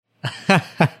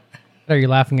Are you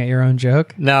laughing at your own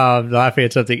joke? No, I'm laughing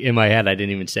at something in my head. I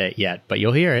didn't even say it yet, but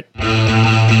you'll hear it.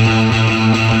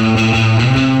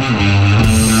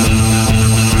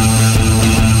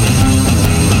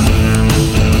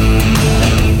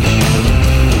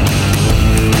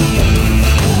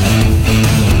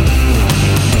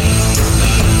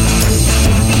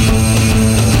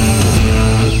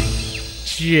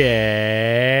 Jay,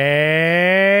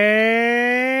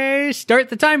 start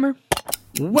the timer.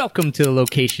 Welcome to the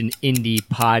Location Indie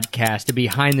Podcast, a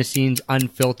behind-the-scenes,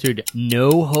 unfiltered,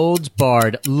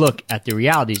 no-holds-barred look at the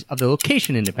realities of the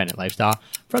location-independent lifestyle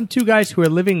from two guys who are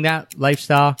living that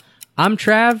lifestyle. I'm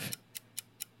Trav,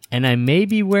 and I may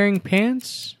be wearing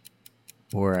pants,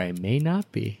 or I may not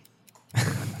be.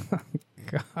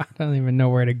 God, I don't even know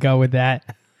where to go with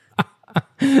that.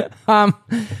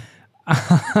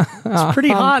 It's pretty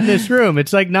hot in this room.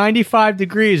 It's like 95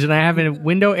 degrees, and I have a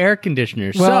window air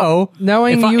conditioner. Well, so,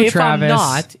 knowing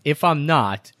Travis, if I'm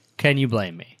not, can you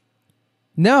blame me?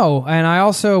 No, and I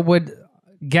also would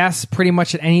guess pretty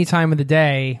much at any time of the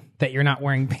day that you're not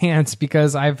wearing pants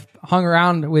because I've hung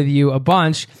around with you a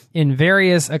bunch in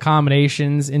various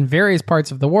accommodations in various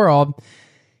parts of the world.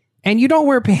 And you don't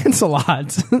wear pants a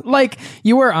lot. Like,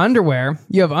 you wear underwear.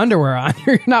 You have underwear on.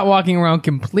 You're not walking around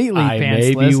completely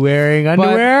pantsless. I may be wearing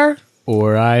underwear,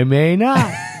 or I may not.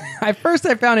 At first,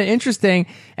 I found it interesting,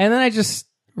 and then I just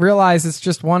realized it's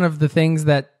just one of the things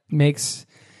that makes...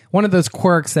 one of those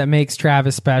quirks that makes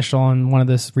Travis special, and one of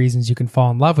those reasons you can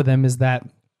fall in love with him is that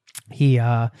he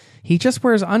just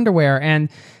wears underwear. And,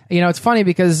 you know, it's funny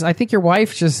because I think your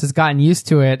wife just has gotten used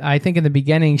to it. I think in the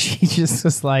beginning, she just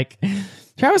was like...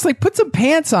 Travis, like, put some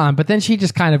pants on, but then she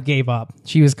just kind of gave up.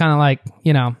 She was kind of like,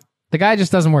 you know, the guy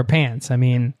just doesn't wear pants. I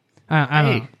mean, I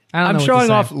don't know. I'm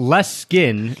showing off less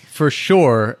skin for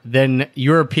sure than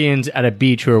Europeans at a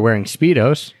beach who are wearing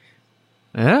Speedos.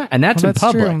 And that's in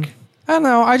public. True. I don't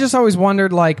know. I just always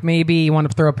wondered, like, maybe you want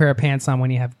to throw a pair of pants on when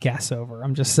you have guests over.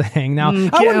 I'm just saying. Now,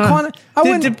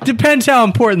 depends how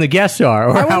important the guests are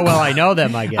or how well I know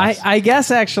them, I guess. I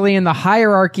guess, actually, in the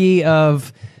hierarchy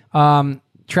of...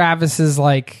 Travis is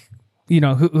like, you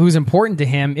know, who's important to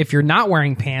him. If you're not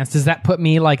wearing pants, does that put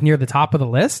me like near the top of the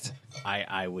list?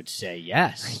 I would say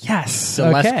yes. Yes.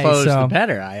 The less clothes, the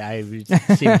better. It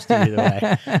seems to be the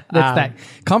way. That's that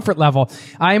comfort level.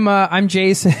 I'm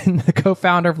Jason, the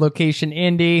co-founder of Location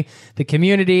Indie, the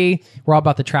community. We're all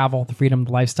about the travel, the freedom,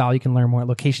 the lifestyle. You can learn more at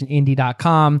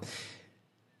locationindie.com.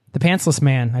 The pantsless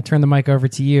man, I turn the mic over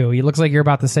to you. It looks like you're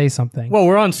about to say something. Well,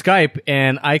 we're on Skype,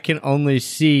 and I can only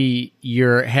see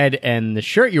your head and the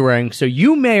shirt you're wearing, so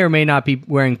you may or may not be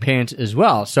wearing pants as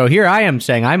well. So here I am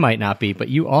saying I might not be, but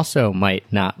you also might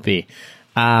not be.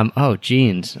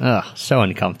 Jeans. Ugh, so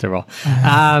uncomfortable.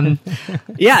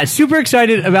 Yeah, super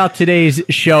excited about today's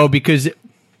show because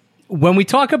when we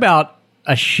talk about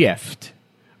a shift,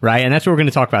 right, and that's what we're going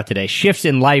to talk about today, shifts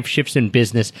in life, shifts in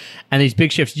business, and these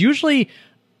big shifts, usually...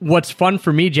 what's fun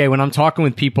for me, Jay, when I'm talking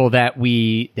with people that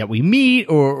we meet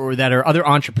or that are other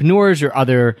entrepreneurs or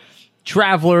other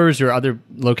travelers or other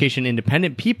location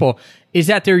independent people is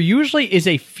that there usually is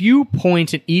a few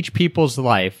points in each people's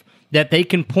life that they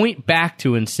can point back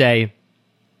to and say,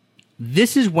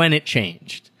 this is when it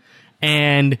changed.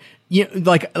 And you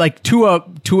know, like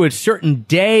to a certain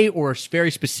day or a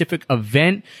very specific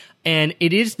event. And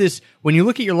it is this, when you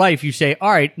look at your life, you say, all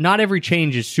right, not every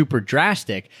change is super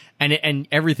drastic and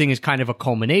everything is kind of a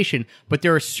culmination, but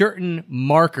there are certain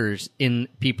markers in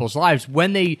people's lives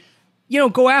when they, you know,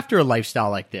 go after a lifestyle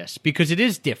like this because it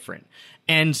is different.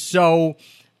 And so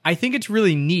I think it's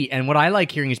really neat. And what I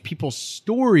like hearing is people's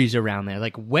stories around there.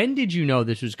 Like, when did you know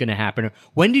this was going to happen? Or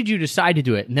when did you decide to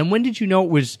do it? And then when did you know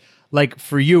it was like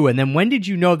for you? And then when did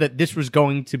you know that this was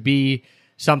going to be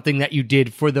something that you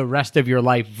did for the rest of your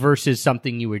life versus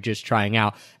something you were just trying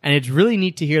out? And it's really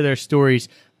neat to hear their stories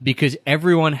because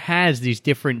everyone has these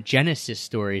different genesis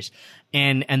stories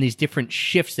and these different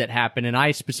shifts that happen. And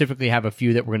I specifically have a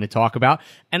few that we're going to talk about.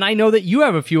 And I know that you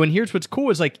have a few. And here's what's cool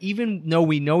is, like, even though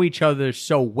we know each other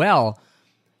so well,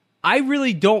 I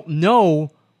really don't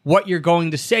know what you're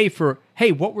going to say for,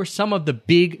 hey, what were some of the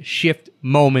big shift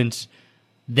moments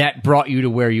that brought you to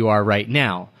where you are right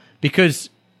now? Because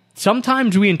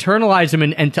sometimes we internalize them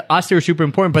and to us they're super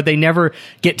important, but they never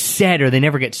get said or they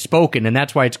never get spoken. And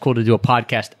that's why it's cool to do a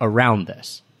podcast around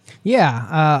this.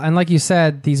 Yeah. And like you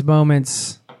said, these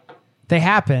moments, they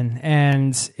happen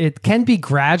and it can be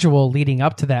gradual leading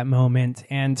up to that moment.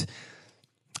 And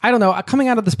I don't know, coming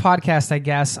out of this podcast, I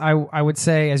guess I would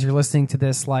say, as you're listening to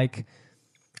this, like,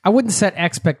 I wouldn't set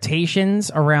expectations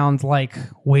around like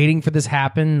waiting for this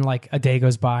happen. Like a day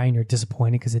goes by and you're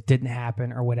disappointed because it didn't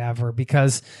happen or whatever,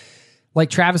 because like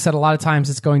Travis said, a lot of times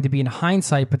it's going to be in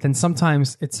hindsight, but then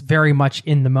sometimes it's very much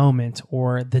in the moment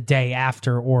or the day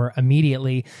after or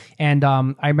immediately. And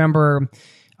I remember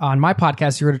on my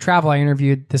podcast, Zero to Travel, I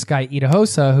interviewed this guy, Ida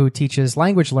Hosa, who teaches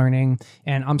language learning,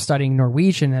 and I'm studying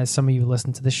Norwegian, as some of you who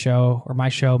listen to the show or my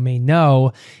show may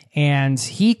know. And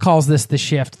he calls this the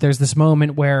shift. There's this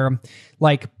moment where,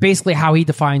 like, basically how he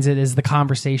defines it is the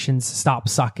conversations stop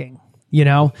sucking, you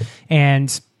know?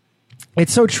 And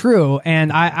it's so true.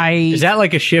 And is that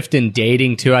like a shift in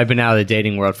dating too? I've been out of the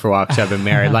dating world for a while because I've been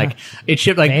married. Like, it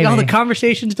shift like, no, the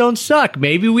conversations don't suck.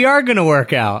 Maybe we are going to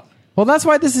work out. Well, that's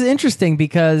why this is interesting,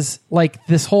 because like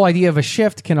this whole idea of a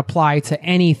shift can apply to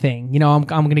anything. You know, I'm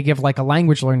going to give like a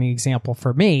language learning example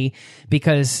for me,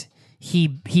 because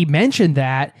he mentioned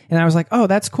that and I was like, oh,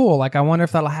 that's cool. Like, I wonder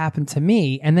if that'll happen to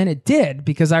me. And then it did,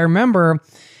 because I remember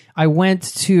I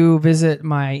went to visit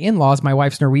my in-laws. My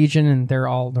wife's Norwegian and they're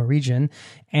all Norwegian.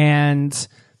 And,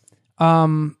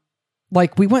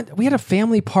 like we had a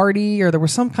family party or there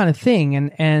was some kind of thing.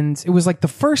 And it was like the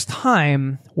first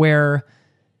time where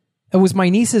it was my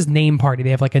niece's name party.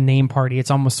 They have like a name party.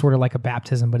 It's almost sort of like a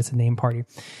baptism, but it's a name party.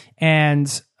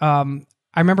 And, I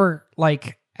remember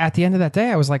like at the end of that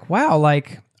day, I was like, wow,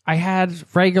 like I had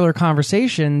regular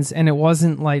conversations and it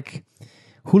wasn't like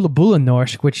hula bula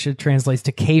norsk, which translates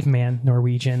to caveman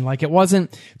Norwegian. Like, it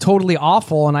wasn't totally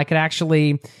awful, and I could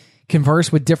actually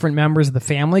converse with different members of the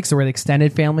family because there were the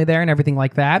extended family there and everything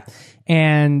like that.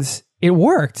 And it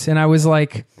worked. And I was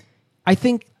like, I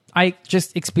think I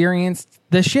just experienced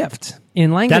the shift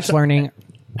in language learning.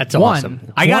 That's awesome.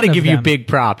 I got to give you big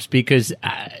props, because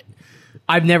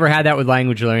I've never had that with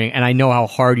language learning, and I know how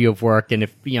hard you have worked. And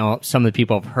if, you know, some of the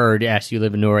people have heard, yes, you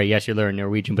live in Norway, yes, you're learning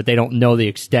Norwegian, but they don't know the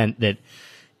extent that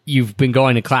you've been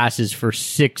going to classes for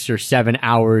 6 or 7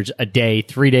 hours a day,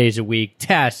 3 days a week,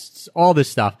 tests, all this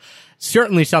stuff.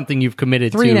 Certainly something you've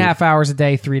committed to. 3.5 hours a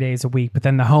day, 3 days a week, but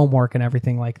then the homework and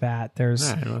everything like that.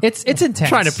 It's intense.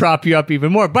 Trying to prop you up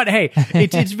even more, but hey,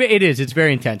 it's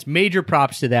very intense. Major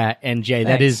props to that. And Jay,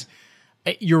 that is,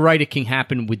 you're right. It can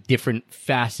happen with different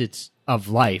facets of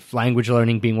life. Language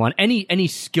learning being one. Any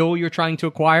skill you're trying to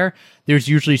acquire, there's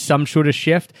usually some sort of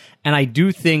shift. And I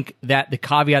do think that the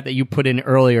caveat that you put in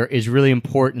earlier is really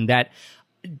important, that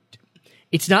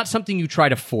it's not something you try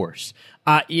to force.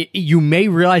 You may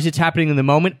realize it's happening in the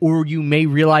moment, or you may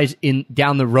realize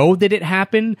down the road that it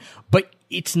happened, but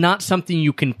it's not something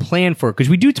you can plan for. Because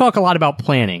we do talk a lot about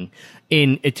planning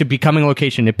to becoming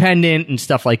location independent and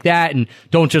stuff like that, and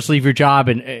don't just leave your job.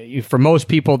 And for most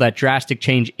people, that drastic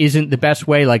change isn't the best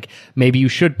way. Like, maybe you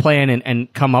should plan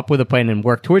and come up with a plan and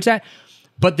work towards that.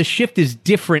 But the shift is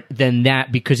different than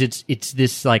that, because it's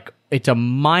this, like, it's a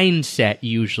mindset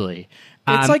usually.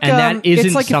 It's like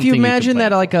it's like if you imagine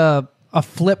that like a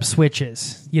flip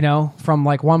switches, you know, from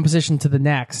like one position to the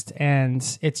next, and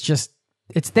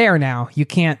it's there now. You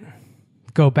can't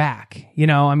go back, you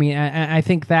know? I mean, I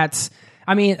think I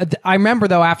remember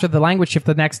though, after the language shift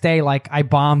the next day, like I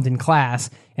bombed in class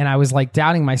and I was like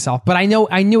doubting myself, but I knew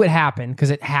it happened because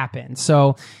it happened.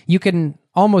 So you can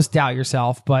almost doubt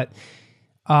yourself, but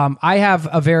I have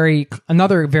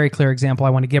another very clear example I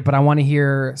want to give, but I want to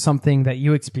hear something that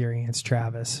you experienced,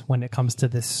 Travis, when it comes to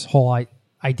this whole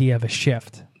idea of a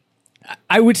shift.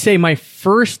 I would say my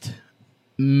first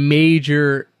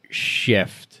major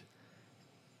shift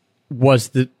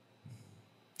was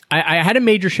I had a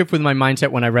major shift with my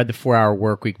mindset when I read the 4-Hour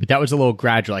Workweek, but that was a little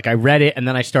gradual. Like, I read it and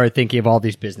then I started thinking of all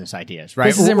these business ideas, right?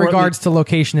 This is in regards to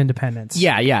location independence.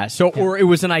 Yeah. So, or it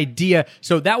was an idea.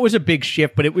 So that was a big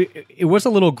shift, but it was a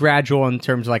little gradual in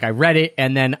terms of, like, I read it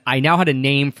and then I now had a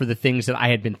name for the things that I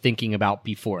had been thinking about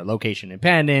before: location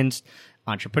independence,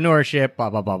 entrepreneurship, blah,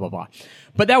 blah, blah, blah, blah.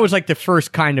 But that was like the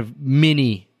first kind of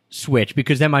mini switch,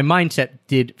 because then my mindset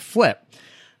did flip.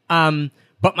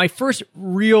 But my first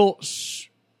real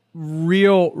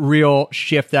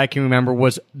shift that I can remember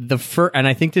was the first, and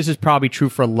I think this is probably true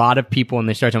for a lot of people when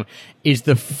they start something, is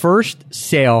the first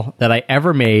sale that I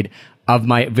ever made of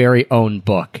my very own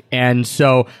book. And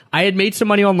so I had made some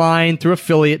money online through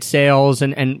affiliate sales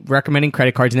and recommending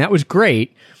credit cards, and that was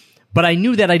great. But I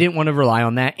knew that I didn't want to rely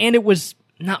on that, and it was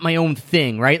not my own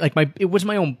thing, right? Like, it was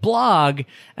my own blog,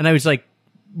 and I was like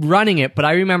running it. But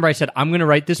I remember I said, I'm going to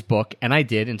write this book, and I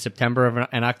did in September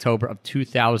and October of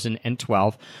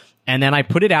 2012. And then I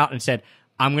put it out and said,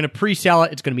 I'm going to pre-sell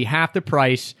it. It's going to be half the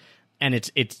price, and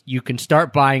it's you can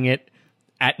start buying it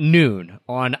at noon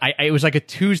on. It was like a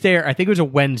Tuesday, or I think it was a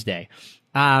Wednesday,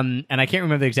 and I can't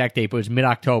remember the exact date, but it was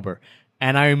mid-October.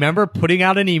 And I remember putting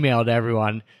out an email to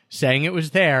everyone saying it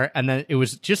was there, and then it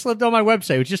was just lived on my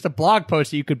website. It was just a blog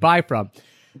post that you could buy from.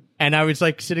 And I was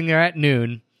like sitting there at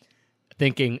noon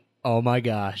thinking, oh my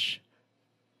gosh,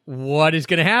 what is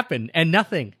going to happen? And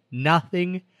nothing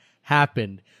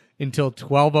happened until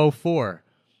 12:04.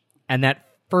 And that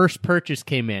first purchase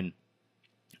came in.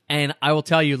 And I will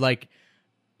tell you, like,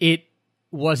 it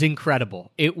was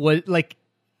incredible. It was like,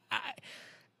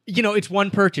 it's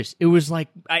one purchase. It was like,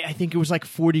 I think it was like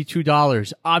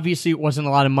 $42. Obviously, it wasn't a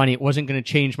lot of money. It wasn't going to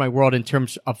change my world in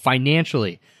terms of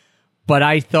financially. But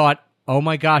I thought, oh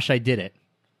my gosh, I did it.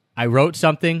 I wrote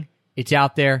something. It's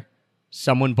out there.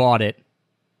 Someone bought it.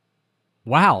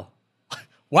 Wow.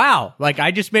 Wow. Like,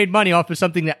 I just made money off of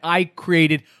something that I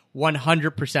created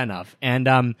 100% of.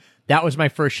 And that was my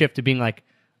first shift to being like,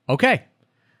 okay,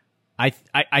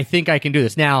 I think I can do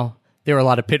this. Now, there were a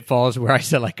lot of pitfalls where I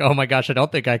said, like, oh my gosh, I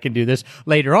don't think I can do this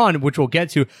later on, which we'll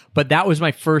get to. But that was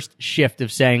my first shift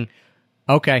of saying,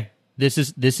 okay, this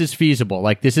is feasible.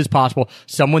 Like, this is possible.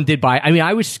 Someone did buy it. I mean,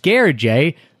 I was scared,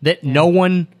 Jay, that no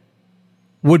one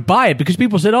would buy it because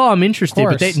people said, oh, I'm interested.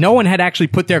 But no one had actually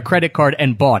put their credit card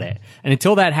and bought it. And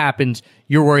until that happens,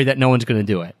 you're worried that no one's going to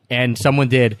do it. And someone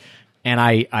did. And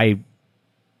I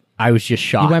was just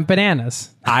shocked. You went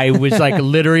bananas. I was like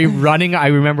literally running. I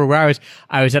remember where I was.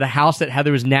 I was at a house that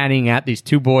Heather was nannying at. These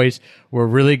two boys were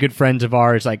really good friends of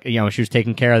ours. Like, she was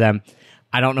taking care of them.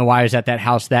 I don't know why I was at that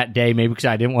house that day. Maybe because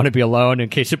I didn't want to be alone in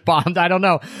case it bombed. I don't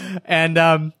know. And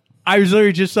I was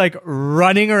literally just like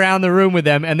running around the room with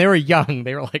them. And they were young.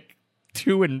 They were like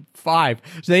 2 and 5.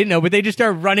 So they didn't know, but they just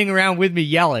started running around with me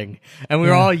yelling. And we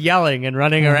were all yelling and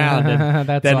running around. And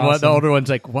That's then awesome. the older one's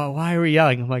like, well, why are we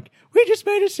yelling? I'm like, we just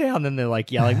made a sale. And then they're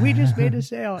like yelling, we just made a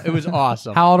sale. It was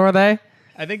awesome. How old were they?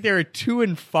 I think they were 2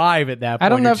 and 5 at that point. I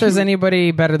don't know if there's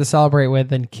anybody better to celebrate with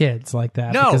than kids like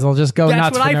that. No, because they'll just go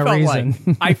nuts for no reason.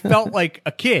 Like. I felt like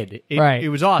a kid. Right. It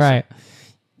was awesome. Right.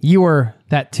 You were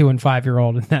that 2 and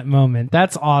 5-year-old in that moment.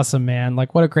 That's awesome, man.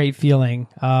 Like, what a great feeling.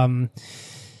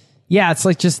 Yeah, it's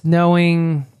like just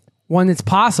knowing when it's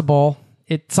possible,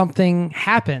 something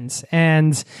happens.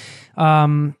 And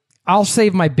I'll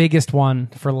save my biggest one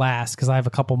for last because I have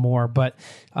a couple more. But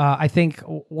I think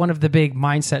one of the big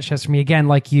mindset shifts for me, again,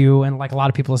 like you and like a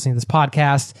lot of people listening to this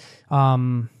podcast,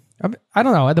 I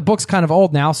don't know. The book's kind of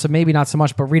old now, so maybe not so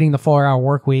much, but reading The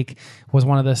 4-Hour Workweek was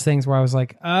one of those things where I was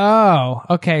like, oh,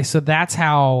 okay, so that's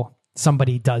how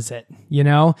somebody does it,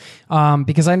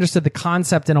 because I understood the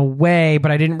concept in a way, but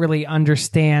I didn't really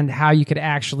understand how you could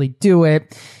actually do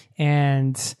it.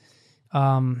 And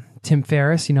Tim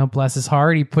Ferriss, bless his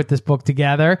heart, he put this book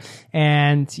together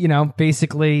and,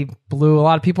 basically blew a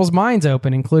lot of people's minds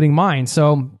open, including mine.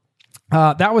 So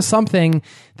that was something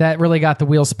that really got the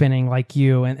wheel spinning, like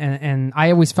you. And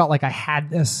I always felt like I had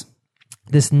this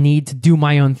need to do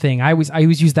my own thing. I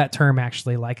always use that term,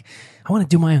 actually, like, I want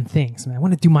to do my own things, man. I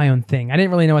want to do my own thing. I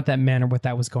didn't really know what that meant or what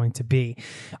that was going to be.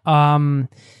 And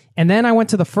then I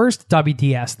went to the first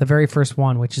WDS, the very first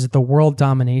one, which is the World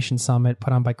Domination Summit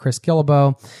put on by Chris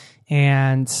Guillebeau.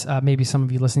 And maybe some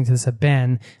of you listening to this have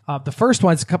been. The first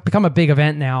one, it's become a big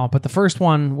event now, but the first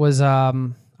one was, I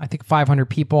think, 500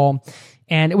 people.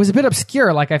 And it was a bit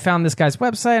obscure. Like, I found this guy's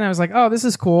website and I was like, oh, this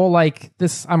is cool. Like,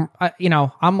 this,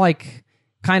 I'm like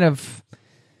kind of,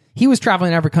 he was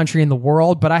traveling in every country in the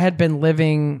world, but I had been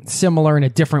living similar in a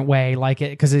different way, like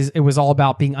it, because it was all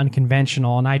about being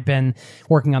unconventional. And I'd been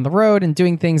working on the road and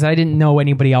doing things that I didn't know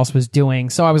anybody else was doing.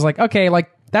 So I was like, okay,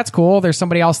 like, that's cool. There's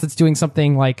somebody else that's doing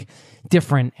something like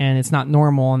different and it's not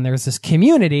normal. And there's this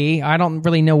community. I don't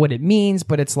really know what it means,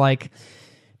 but it's like,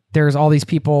 there's all these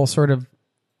people sort of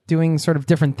doing sort of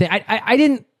different things. I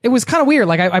didn't, it was kind of weird.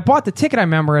 Like, I bought the ticket, I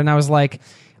remember, and I was like,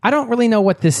 I don't really know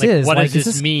what this is. What like, does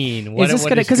this mean? Is this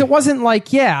gonna, because it wasn't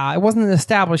like, it wasn't an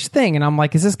established thing. And I'm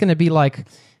like, is this going to be like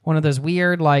one of those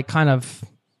weird, like, kind of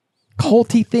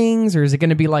culty things? Or is it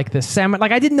going to be like this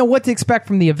like, I didn't know what to expect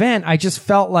from the event. I just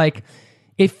felt like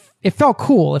it felt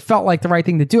cool. It felt like the right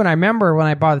thing to do. And I remember when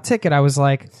I bought a ticket, I was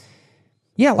like,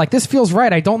 yeah, like, this feels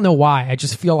right. I don't know why. I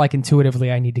just feel like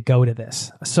intuitively I need to go to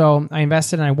this. So I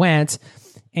invested and I went,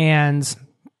 and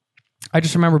I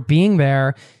just remember being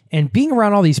there and being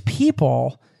around all these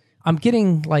people. I'm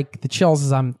getting like the chills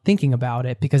as I'm thinking about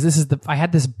it, because I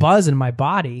had this buzz in my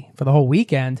body for the whole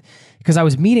weekend because I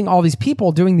was meeting all these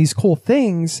people doing these cool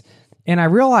things. And I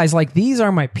realized, like, these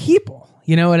are my people.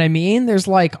 You know what I mean? There's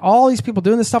like all these people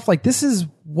doing this stuff. Like, this is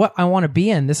what I want to be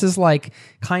in. This is like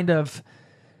kind of,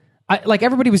 like,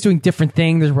 everybody was doing different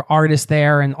things. There were artists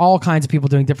there and all kinds of people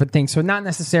doing different things. So not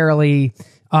necessarily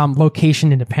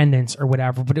location independence or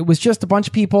whatever, but it was just a bunch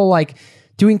of people like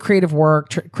doing creative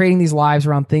work, creating these lives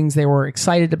around things they were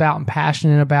excited about and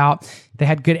passionate about. They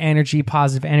had good energy,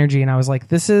 positive energy. And I was like,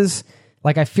 this is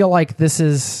like, I feel like this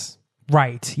is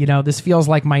right. You know, this feels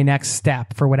like my next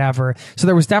step for whatever. So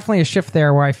there was definitely a shift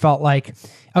there where I felt like,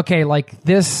 okay, like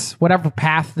this, whatever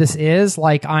path this is,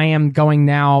 like I am going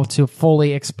now to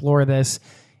fully explore this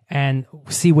and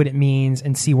see what it means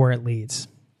and see where it leads.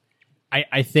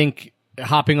 I think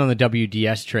hopping on the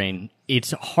WDS train,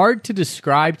 it's hard to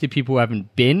describe to people who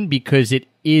haven't been, because it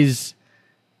is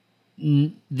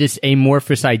this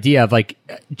amorphous idea of like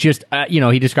just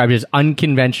he described it as an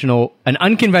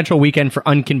unconventional weekend for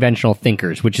unconventional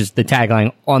thinkers, which is the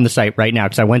tagline on the site right now,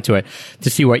 because I went to it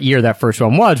to see what year that first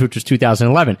one was, which was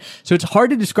 2011. So it's hard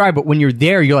to describe, but when you're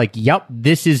there, you're like, yep,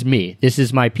 this is me, this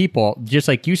is my people, just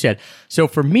like you said. So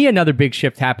for me, another big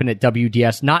shift happened at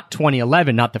WDS, not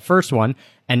 2011, not the first one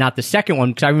and not the second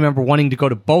one, because I remember wanting to go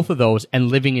to both of those and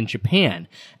living in Japan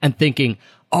and thinking,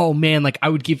 oh man, like I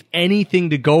would give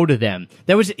anything to go to them.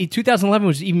 That was 2011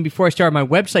 was even before I started my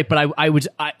website, but I was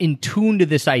in tune to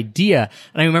this idea.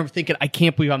 And I remember thinking, I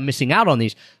can't believe I'm missing out on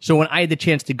these. So when I had the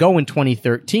chance to go in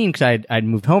 2013, because I'd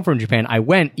moved home from Japan, I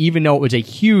went, even though it was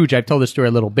I've told this story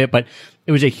a little bit, but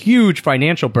it was a huge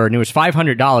financial burden. It was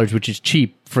 $500, which is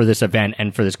cheap for this event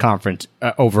and for this conference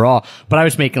overall. But I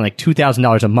was making like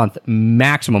 $2,000 a month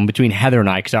maximum between Heather and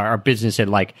I, because our business had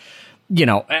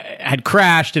had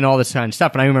crashed and all this kind of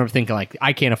stuff. And I remember thinking like,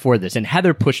 I can't afford this. And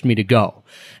Heather pushed me to go.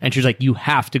 And she was like, you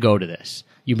have to go to this.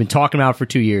 You've been talking about it for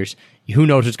 2 years. Who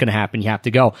knows what's going to happen? You have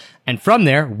to go. And from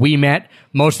there, we met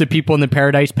most of the people in the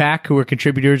Paradise Pack who were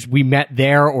contributors. We met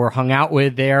there or hung out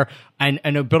with there and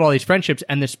built all these friendships.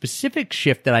 And the specific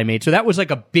shift that I made, so that was like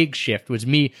a big shift, was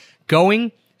me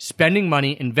going, spending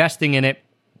money, investing in it,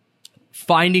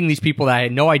 finding these people that I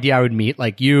had no idea I would meet,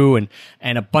 like you and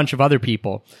a bunch of other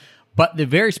people. But the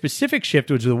very specific shift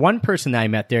was the one person that I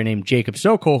met there named Jacob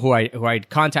Sokol, who I'd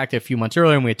contacted a few months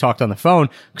earlier, and we had talked on the phone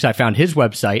because I found his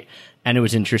website and it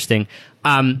was interesting.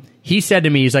 He said to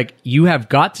me, he's like, you have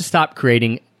got to stop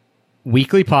creating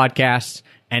weekly podcasts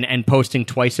and posting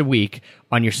twice a week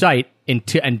on your site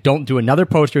and don't do another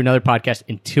post or another podcast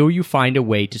until you find a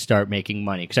way to start making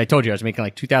money. Because I told you I was making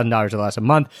like $2,000 or less a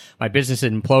month. My business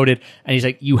had imploded. And he's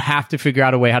like, you have to figure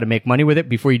out a way how to make money with it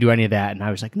before you do any of that. And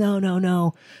I was like,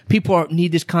 no. People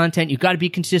need this content. You got to be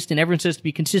consistent. Everyone says to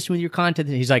be consistent with your content.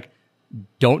 And he's like,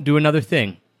 don't do another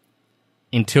thing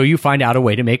until you find out a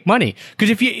way to make money.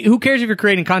 Because who cares if you're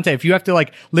creating content? If you have to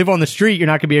like live on the street, you're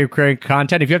not going to be able to create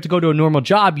content. If you have to go to a normal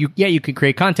job, you can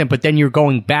create content, but then you're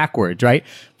going backwards, right?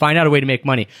 Find out a way to make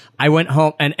money. I went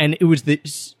home and it was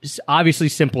this obviously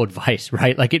simple advice,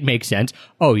 right? Like it makes sense.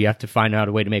 Oh, you have to find out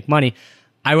a way to make money.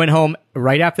 I went home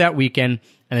right after that weekend,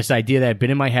 and this idea that had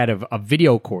been in my head of a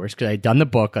video course, because I had done the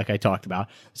book, like I talked about.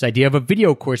 This idea of a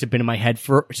video course had been in my head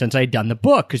since I had done the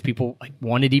book, because people like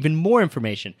wanted even more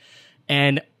information.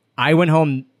 And I went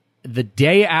home the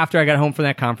day after I got home from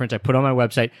that conference. I put on my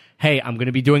website, hey, I'm going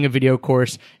to be doing a video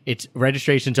course.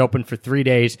 Registration's open for 3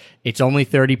 days. It's only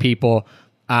 30 people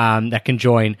that can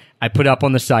join. I put up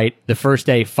on the site. The first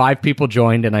day, 5 people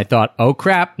joined, and I thought, oh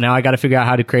crap, now I got to figure out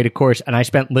how to create a course. And I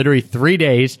spent literally 3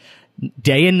 days,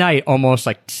 day and night, almost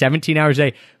like 17 hours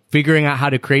a day, figuring out how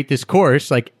to create this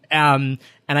course. And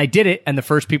I did it, and the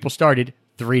first people started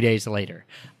 3 days later.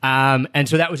 And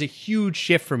so that was a huge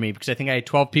shift for me, because I think I had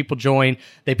 12 people join.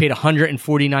 They paid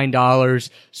 $149.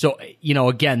 So,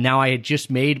 again, now I had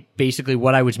just made basically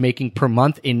what I was making per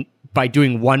month by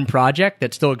doing one project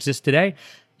that still exists today.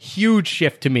 Huge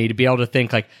shift to me to be able to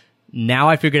think like, now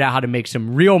I figured out how to make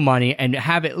some real money and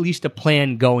have at least a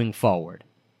plan going forward.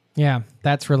 Yeah,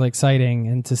 that's really exciting.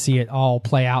 And to see it all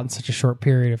play out in such a short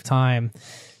period of time.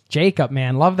 Jacob,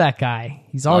 man, love that guy.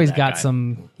 He's always got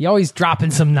he always dropping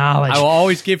some knowledge. I will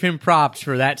always give him props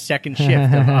for that second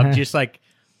shift of just like,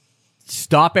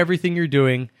 stop everything you're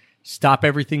doing, stop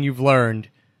everything you've learned,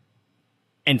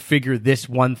 and figure this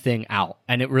one thing out.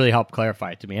 And it really helped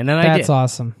clarify it to me. And then I did. That's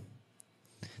awesome.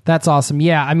 That's awesome.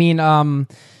 Yeah, I mean,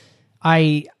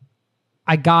 I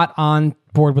got on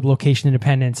board with location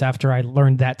independence after I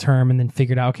learned that term, and then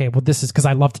figured out, okay, well, this is because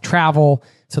I love to travel.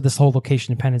 So this whole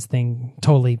location independence thing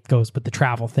totally goes with the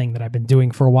travel thing that I've been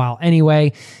doing for a while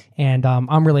anyway. And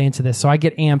I'm really into this. So I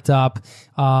get amped up.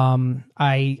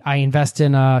 I invest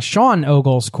in Sean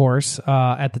Ogle's course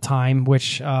at the time,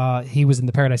 which he was in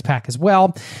the Paradise Pack as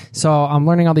well. So I'm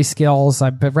learning all these skills.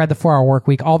 I've read the 4-Hour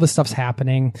Workweek. All this stuff's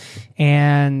happening.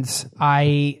 And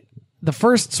the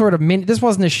first sort of this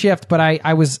wasn't a shift, but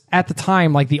I was at the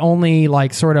time like the only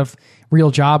like sort of real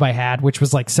job I had, which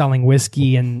was like selling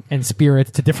whiskey and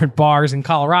spirits to different bars in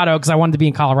Colorado, because I wanted to be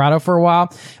in Colorado for a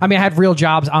while. I mean, I had real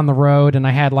jobs on the road, and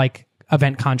I had like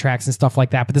event contracts and stuff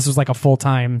like that. But this was like a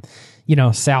full-time,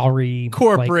 salary.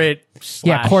 Corporate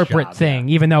corporate job, thing,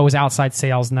 even though it was outside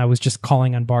sales and I was just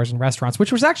calling on bars and restaurants,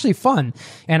 which was actually fun.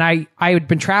 And I had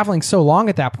been traveling so long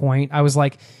at that point. I was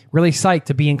like really psyched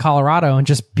to be in Colorado and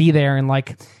just be there and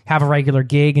like have a regular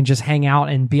gig and just hang out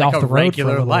and be like off the road for a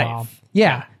little while.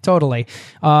 Yeah, totally.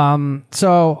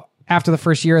 So after the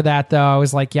first year of that, though, I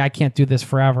was like, I can't do this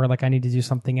forever. Like, I need to do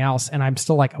something else. And I'm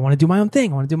still like, I want to do my own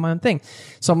thing.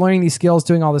 So I'm learning these skills,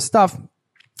 doing all this stuff.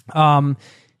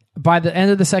 By the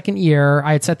end of the second year,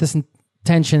 I had set this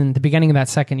intention, the beginning of that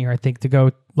second year, I think, to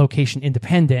go location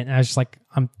independent. And I was just like,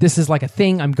 this is like a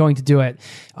thing. I'm going to do it.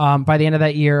 By the end of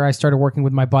that year, I started working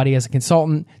with my buddy as a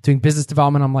consultant, doing business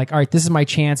development. I'm like, all right, this is my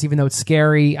chance, even though it's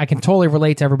scary. I can totally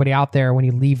relate to everybody out there when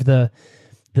you leave the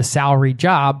salary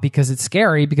job, because it's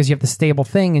scary, because you have the stable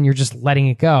thing and you're just letting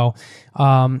it go.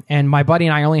 And my buddy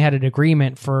and I only had an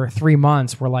agreement for 3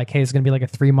 months. We're like, hey, it's going to be like a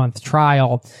 3-month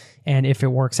trial. And if it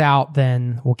works out,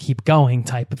 then we'll keep going,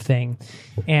 type of thing.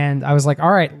 And I was like,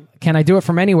 all right, can I do it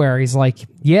from anywhere? He's like,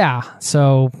 yeah.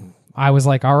 So I was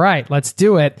like, all right, let's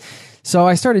do it. So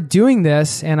I started doing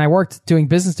this, and I worked doing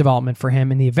business development for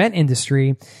him in the event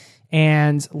industry.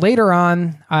 And later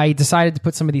on, I decided to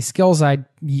put some of these skills I'd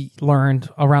learned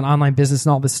around online business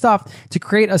and all this stuff to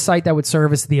create a site that would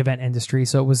service the event industry.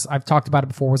 So it was, I've talked about it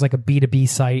before, it was like a B2B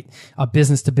site, a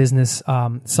business to business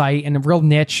site, and a real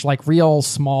niche, like real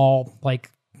small, like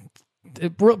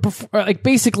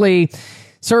basically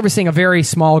servicing a very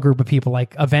small group of people,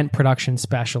 like event production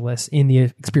specialists in the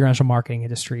experiential marketing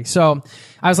industry. So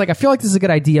I was like, I feel like this is a good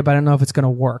idea, but I don't know if it's going to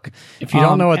work. If you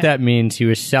don't know what that means, he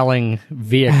was selling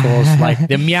vehicles like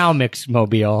the Meow Mix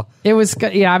Mobile. It was,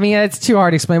 I mean, it's too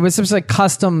hard to explain. It was just like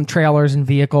custom trailers and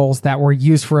vehicles that were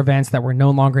used for events that were no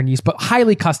longer in use, but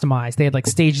highly customized. They had like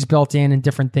stages built in and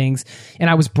different things, and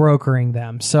I was brokering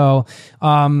them. So,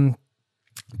 I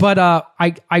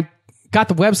got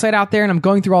the website out there, and I'm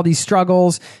going through all these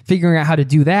struggles, figuring out how to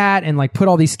do that and like put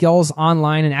all these skills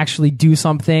online and actually do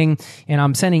something. And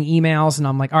I'm sending emails, and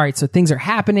I'm like, all right, so things are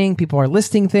happening. People are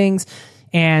listing things,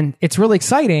 and it's really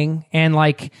exciting. And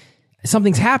like,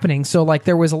 something's happening. So like,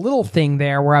 there was a little thing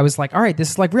there where I was like, all right, this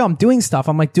is like real. I'm doing stuff.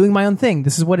 I'm like doing my own thing.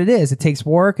 This is what it is. It takes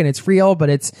work, and it's real, but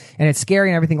it's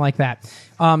scary and everything like that.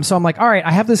 So I'm like, all right,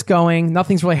 I have this going.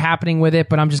 Nothing's really happening with it,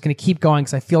 but I'm just going to keep going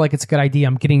because I feel like it's a good idea.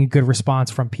 I'm getting a good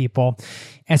response from people.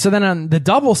 And so then on the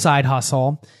double side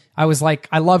hustle, I was like,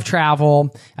 I love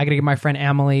travel. I got to give my friend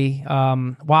Emily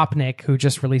Wapnick, who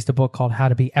just released a book called How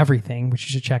to Be Everything, which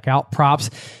you should check out, props,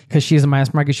 because she's a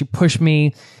mastermind. She pushed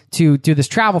me to do this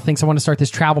travel thing. So I want to start this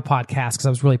travel podcast because I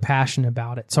was really passionate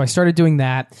about it. So I started doing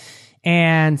that.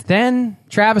 And then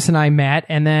Travis and I met,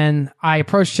 and then I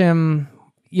approached him.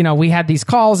 We had these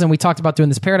calls, and we talked about doing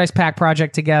this Paradise Pack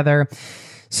project together.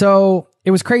 So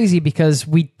it was crazy because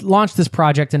we launched this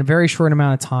project in a very short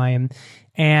amount of time.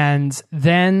 And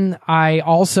then I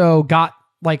also got,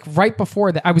 like, right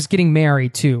before that, I was getting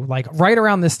married too. Like right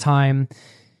around this time.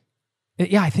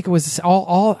 Yeah, I think it was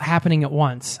all happening at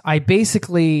once. I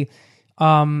basically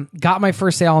got my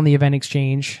first sale on the Event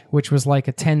Exchange, which was like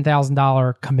a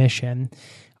 $10,000 commission.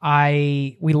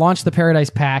 We launched the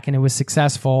Paradise Pack, and it was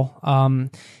successful.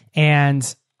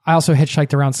 And I also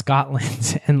hitchhiked around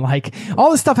Scotland, and like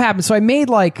all this stuff happened. So I made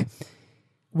like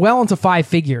well into 5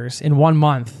 figures in 1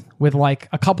 month with like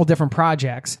a couple different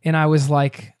projects. And I was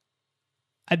like,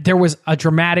 there was a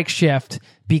dramatic shift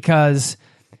because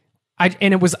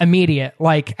and it was immediate.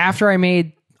 Like after I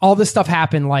made all this stuff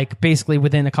happen, like basically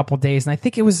within a couple of days. And I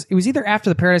think it was either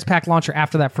after the Paradise Pack launch or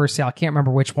after that first sale. I can't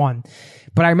remember which one,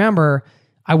 but I remember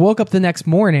I woke up the next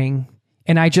morning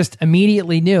and I just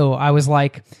immediately knew. I was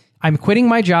like, I'm quitting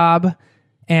my job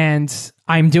and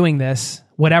I'm doing this.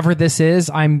 Whatever this is,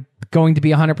 I'm going to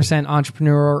be 100%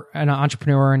 entrepreneur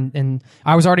and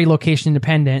I was already location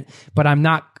independent, but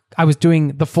I was doing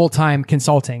the full-time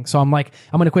consulting. So I'm like,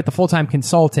 I'm going to quit the full-time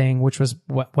consulting, which was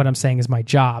what I'm saying is my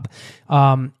job.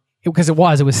 Because it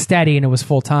was steady and it was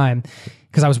full-time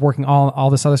because I was working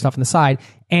all this other stuff on the side.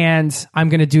 And I'm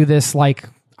going to do this like,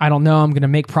 I don't know. I'm going to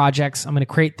make projects. I'm going to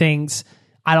create things.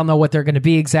 I don't know what they're going to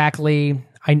be exactly.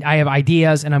 I have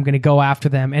ideas and I'm going to go after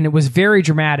them. And it was very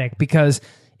dramatic because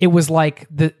it was like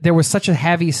there was such a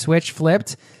heavy switch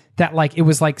flipped that like it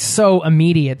was like so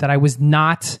immediate that I was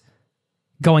not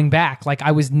going back. Like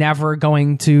I was never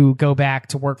going to go back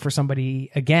to work for somebody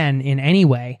again in any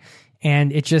way.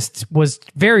 And it just was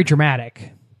very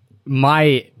dramatic.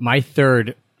 My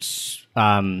third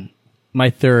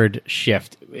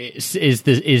shift is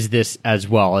this as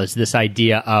well, as this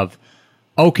idea of,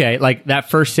 okay, like that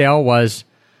first sale was,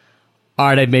 all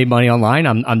right, I've made money online.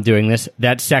 I'm doing this.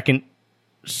 That second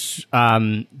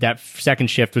that second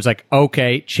shift was like,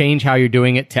 okay, change how you're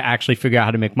doing it to actually figure out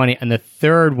how to make money. And the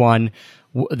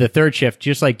third shift,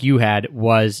 just like you had,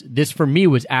 was this for me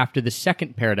was after the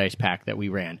second Paradise Pack that we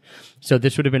ran. So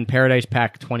this would have been Paradise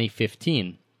Pack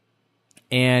 2015.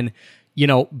 And,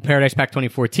 Paradise Pack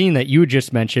 2014 that you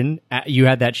just mentioned, you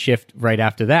had that shift right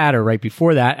after that or right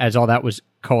before that as all that was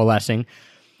coalescing,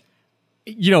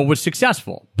 was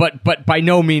successful, but by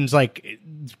no means like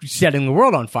setting the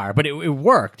world on fire, but it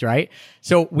worked, right?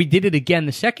 So we did it again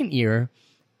the second year,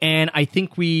 and I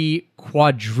think we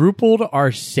quadrupled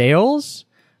our sales.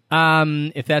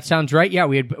 If that sounds right. Yeah,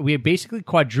 we had basically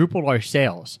quadrupled our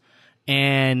sales.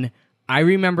 And I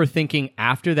remember thinking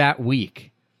after that week,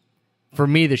 for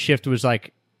me, the shift was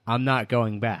like, I'm not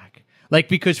going back. Like,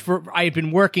 because I had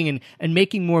been working and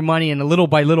making more money and little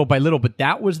by little, but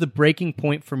that was the breaking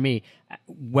point for me.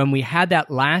 When we had that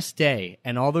last day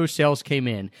and all those sales came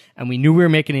in and we knew we were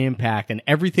making an impact and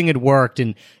everything had worked,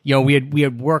 and, we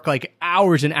had worked like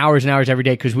hours and hours and hours every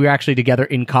day because we were actually together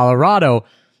in Colorado,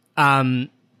 doing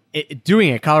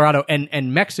it, Colorado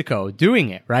and Mexico doing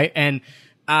it, right? And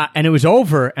it was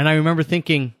over, and I remember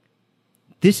thinking,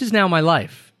 this is now my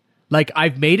life. Like,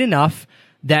 I've made enough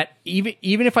that even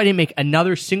if I didn't make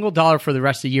another single dollar for the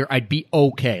rest of the year, I'd be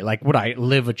okay. Like, would I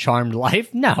live a charmed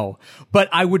life? No. But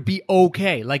I would be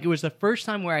okay. Like, it was the first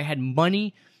time where I had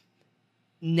money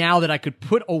now that I could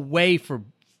put away for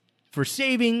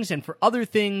savings and for other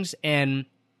things and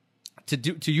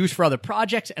to use for other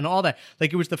projects and all that.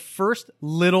 Like, it was the first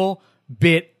little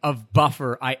bit of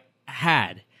buffer I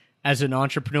had as an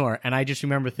entrepreneur. And I just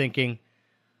remember thinking,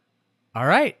 all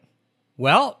right,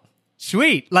 well,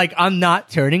 sweet. Like, I'm not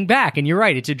turning back. And you're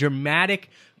right. It's a dramatic,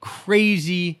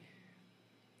 crazy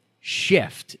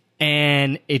shift.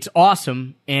 And it's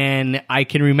awesome. And I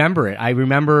can remember it. I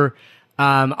remember,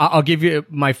 I'll give you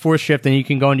my fourth shift and you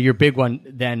can go into your big one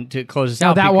then to close this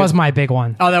out. That was my big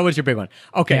one. Oh, that was your big one.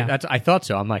 Okay. Yeah. I thought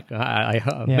so. I'm like,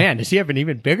 man, does he have an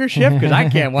even bigger shift? Because I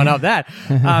can't one up that.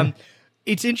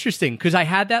 It's interesting because I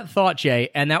had that thought, Jay,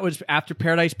 and that was after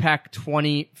Paradise Pack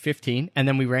 2015, and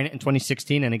then we ran it in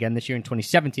 2016, and again this year in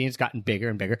 2017. It's gotten bigger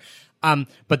and bigger.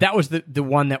 But that was the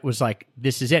one that was like,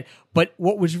 this is it. But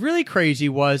what was really crazy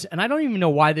was, and I don't even know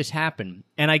why this happened,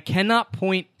 and I cannot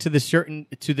point to the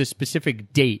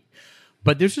specific date,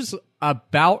 but this was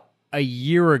about a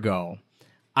year ago.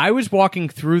 I was walking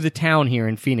through the town here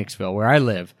in Phoenixville, where I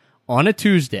live, on a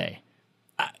Tuesday.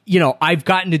 I've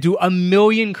gotten to do a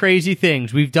million crazy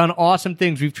things. We've done awesome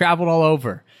things. We've traveled all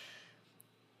over.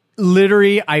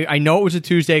 Literally, I know it was a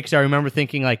Tuesday because I remember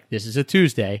thinking, like, this is a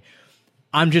Tuesday.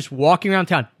 I'm just walking around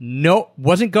town. No,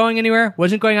 wasn't going anywhere.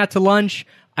 Wasn't going out to lunch.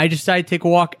 I decided to take a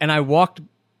walk, and I walked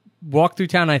through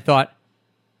town, and I thought,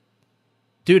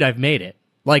 dude, I've made it.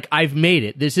 Like, I've made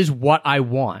it. This is what I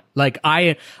want. Like,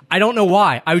 I don't know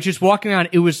why. I was just walking around.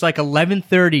 It was like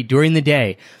 11:30 during the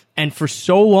day. And for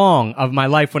so long of my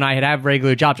life when I had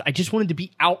regular jobs, I just wanted to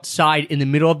be outside in the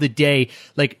middle of the day,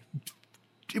 like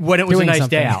when it was doing a nice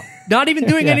day out. Not even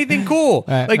doing anything cool,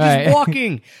 just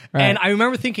walking. Right. And I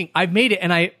remember thinking, I've made it.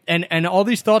 And all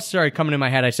these thoughts started coming in my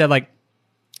head. I said, like,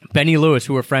 Benny Lewis,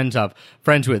 who we're friends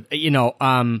with,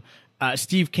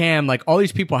 Steve Cam, like all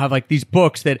these people have like these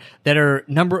books that are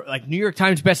like New York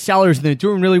Times bestsellers, and they're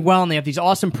doing really well, and they have these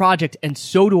awesome projects, and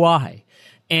so do I.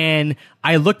 And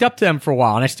I looked up to them for a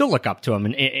while, and I still look up to them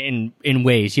in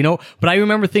ways, But I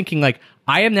remember thinking, like,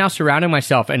 I am now surrounding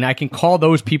myself, and I can call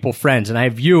those people friends. And I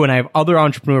have you, and I have other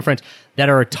entrepreneur friends that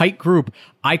are a tight group.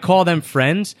 I call them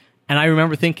friends, and I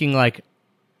remember thinking, like,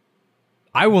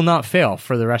 I will not fail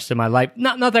for the rest of my life.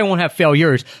 Not that I won't have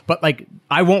failures, but like,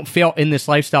 I won't fail in this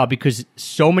lifestyle because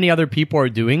so many other people are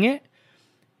doing it,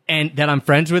 and that I'm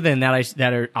friends with, and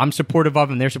I'm supportive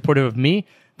of, and they're supportive of me.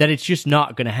 That it's just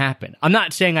not going to happen. I'm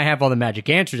not saying I have all the magic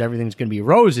answers. Everything's going to be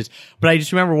roses. But I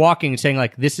just remember walking and saying,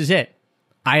 like, this is it.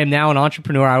 I am now an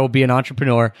entrepreneur. I will be an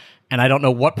entrepreneur. And I don't know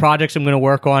what projects I'm going to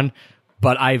work on,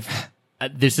 but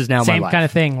this is now my life. Same kind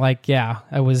of thing. Like, yeah,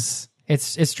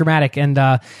 it's dramatic. And,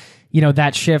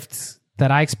 that shift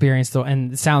that I experienced, though,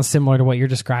 and it sounds similar to what you're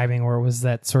describing, where it was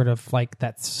that sort of like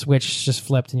that switch just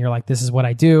flipped and you're like, this is what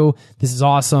I do. This is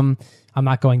awesome. I'm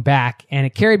not going back. And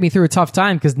it carried me through a tough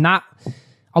time because not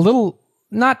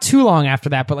too long after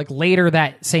that, but like later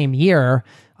that same year,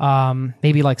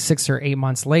 maybe like 6 or 8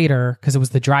 months later, because it was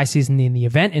the dry season in the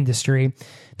event industry,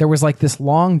 there was like this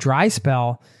long dry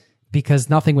spell because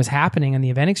nothing was happening in the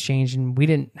event exchange, and we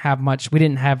didn't have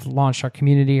launched our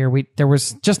community, or there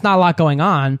was just not a lot going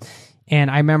on. And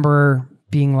I remember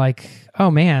being like, oh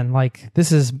man, like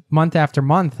this is month after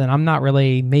month and I'm not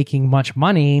really making much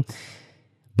money.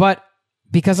 But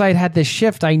because I'd had this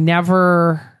shift, I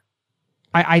never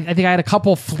I think I had a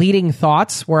couple fleeting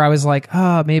thoughts where I was like,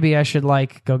 oh, maybe I should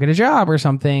like go get a job or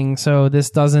something. So this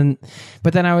doesn't,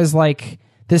 but then I was like,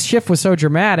 this shift was so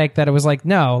dramatic that it was like,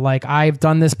 no, like I've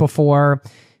done this before.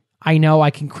 I know I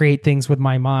can create things with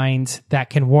my mind that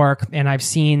can work. And I've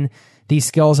seen these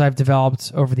skills I've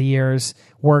developed over the years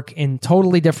work in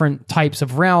totally different types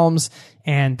of realms.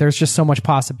 And there's just so much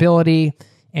possibility.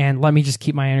 And let me just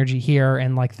keep my energy here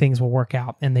and like things will work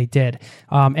out. And they did.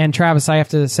 And Travis, I have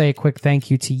to say a quick thank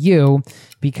you to you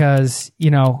because,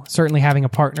 you know, certainly having a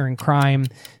partner in crime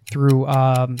through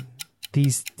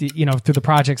these, you know, through the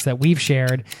projects that we've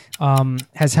shared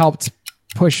has helped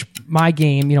push my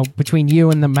game, you know, between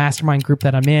you and the mastermind group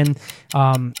that I'm in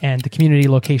and the community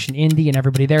location indie and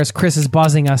everybody there. As Chris is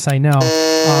buzzing us, I know.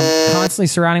 Constantly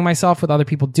surrounding myself with other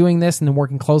people doing this and then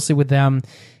working closely with them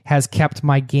has kept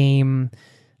my game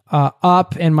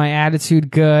up and my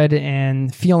attitude good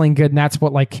and feeling good. And that's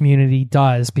what like community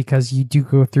does, because you do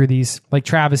go through these, like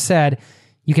Travis said,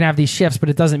 you can have these shifts, but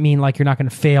it doesn't mean like you're not going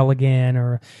to fail again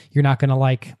or you're not going to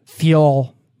like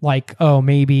feel like, oh,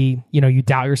 maybe, you know, you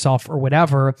doubt yourself or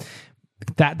whatever.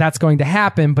 That's going to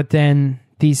happen. But then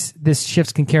these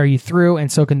shifts can carry you through,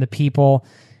 and so can the people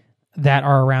that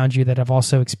are around you that have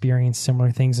also experienced similar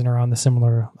things and are on the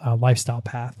similar lifestyle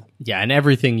path. Yeah, and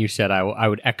everything you said, I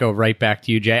would echo right back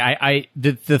to you, Jay.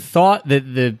 The thought,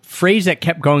 the phrase that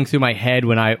kept going through my head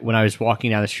when I was walking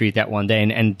down the street that one day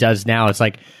and does now, it's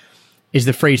like, is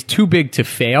the phrase too big to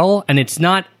fail? And it's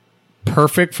not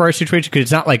perfect for our situation because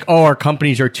it's not like, oh, our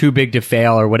companies are too big to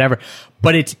fail or whatever.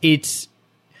 But it's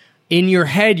in your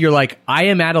head, you're like, I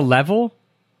am at a level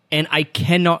and I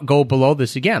cannot go below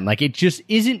this again. Like, it just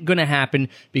isn't going to happen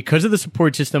because of the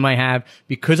support system I have,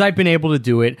 because I've been able to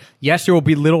do it. Yes, there will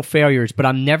be little failures, but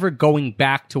I'm never going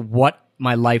back to what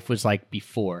my life was like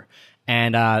before.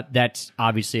 And that's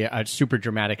obviously a super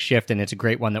dramatic shift, and it's a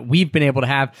great one that we've been able to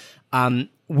have.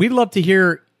 We'd love to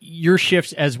hear your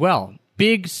shifts as well.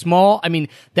 Big, small. I mean,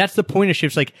 that's the point of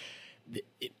shifts. Like,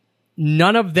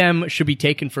 none of them should be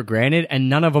taken for granted, and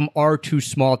none of them are too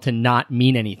small to not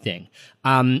mean anything.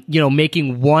 You know,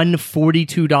 making one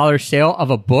 $42 sale of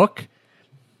a book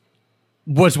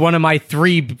was one of my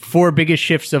 3-4 biggest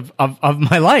shifts of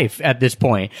my life at this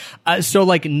point. So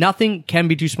like, nothing can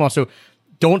be too small. So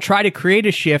don't try to create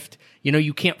a shift. You know,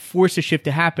 you can't force a shift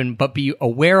to happen, but be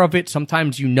aware of it.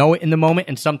 Sometimes you know it in the moment,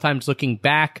 and sometimes looking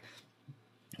back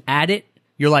at it,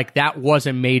 you're like, that was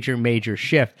a major, major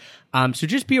shift. So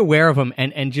just be aware of them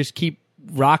and just keep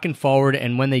rocking forward.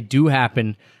 And when they do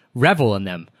happen, revel in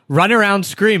them. Run around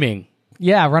screaming.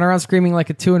 Yeah, run around screaming like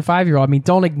a 2 and 5-year-old. I mean,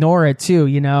 don't ignore it too.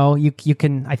 You know, you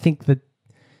can. I think that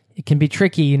it can be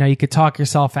tricky. You know, you could talk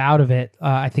yourself out of it.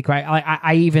 I think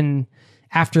I even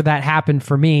after that happened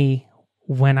for me,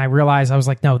 when I realized, I was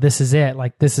like, no, this is it.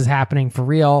 Like, this is happening for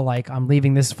real. Like, I'm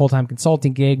leaving this full-time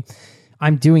consulting gig.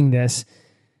 I'm doing this.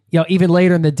 You know, even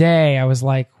later in the day, I was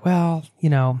like, well, you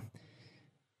know,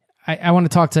 I want to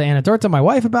talk to Anna Dorta, my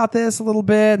wife, about this a little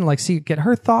bit and like get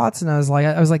her thoughts. And I was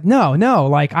like, no,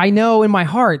 like, I know in my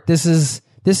heart, this is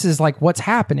like what's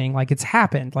happening. Like, it's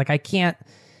happened. Like, I can't,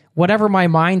 whatever my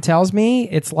mind tells me,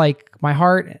 it's like my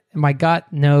heart and my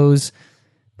gut knows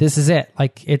this is it.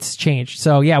 Like, it's changed.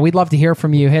 So yeah, we'd love to hear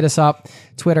from you. Hit us up,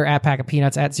 Twitter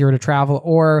 @PackOfPeanuts, @ZeroToTravel,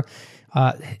 or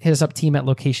hit us up,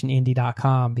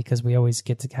 team@locationindie.com, because we always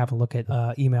get to have a look at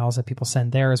emails that people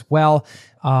send there as well.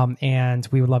 And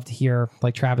we would love to hear,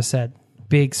 like Travis said,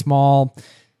 big, small,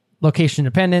 location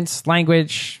independence,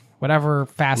 language, whatever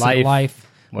facet of life.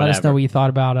 Let us know what you thought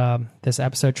about this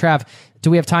episode. Trav,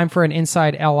 do we have time for an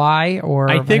Inside LI?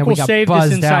 Or I think we'll save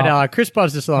this Inside LI. Chris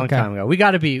buzzed this a long time ago. We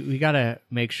got to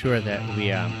make sure that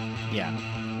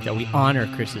that we honor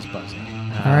Chris's buzzing.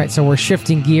 All right, so we're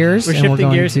shifting gears.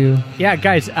 Yeah,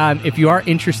 guys, if you are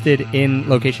interested in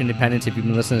location independence, if you've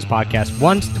been listening to this podcast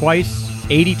once, twice,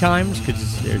 80 times,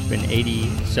 because there's been 80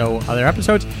 so other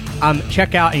episodes,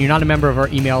 check out, and you're not a member of our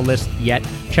email list yet,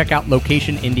 check out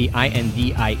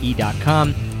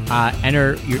locationindie.com.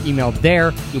 Enter your email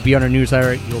there. You'll be on our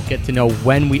newsletter. You'll get to know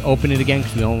when we open it again,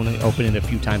 because we only open it a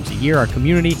few times a year, our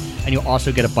community, and you'll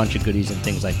also get a bunch of goodies and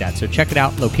things like that. So check it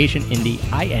out,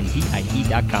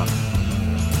 locationindie.com.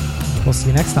 We'll see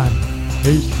you next time.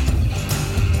 Peace.